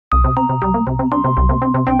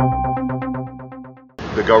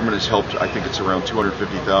The government has helped, I think it's around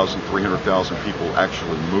 250,000, 300,000 people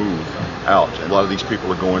actually move out. And a lot of these people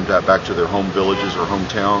are going back to their home villages or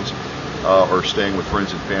hometowns or staying with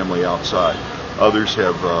friends and family outside. Others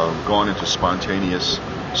have gone into spontaneous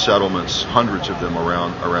settlements, hundreds of them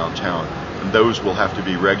around town. And those will have to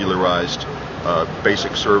be regularized.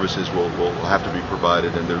 Basic services will have to be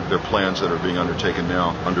provided, and there are plans that are being undertaken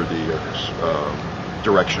now under the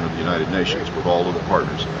direction of the United Nations with all of the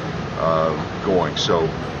partners going. So,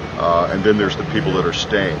 and then there's the people that are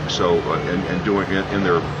staying. So, and doing it in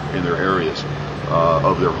their areas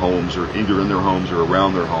of their homes, or either in their homes or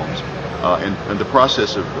around their homes. And the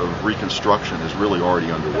process of reconstruction is really already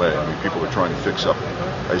underway. I mean, people are trying to fix up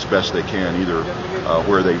as best they can, either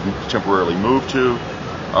where they temporarily moved to,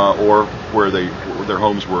 or where their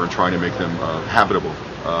homes were, and trying to make them habitable.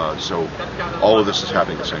 So all of this is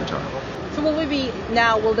happening at the same time. So will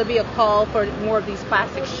there be a call for more of these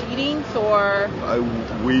plastic sheetings, or?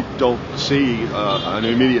 We don't see an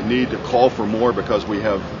immediate need to call for more because we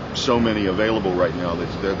have so many available right now.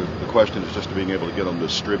 The question is just being able to get them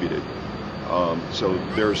distributed. So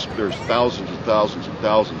there's thousands and thousands and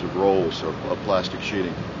thousands of rolls of plastic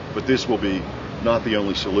sheeting, but this will be not the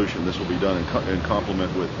only solution. This will be done in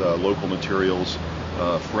complement with local materials,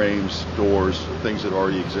 frames, doors, things that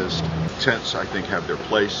already exist. Tents, I think, have their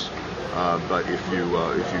place, but if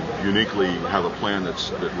you uniquely have a plan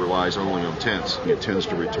that relies only on tents, it tends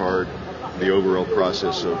to retard the overall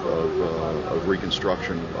process of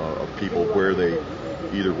reconstruction of people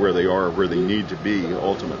either where they are or where they need to be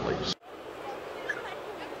ultimately.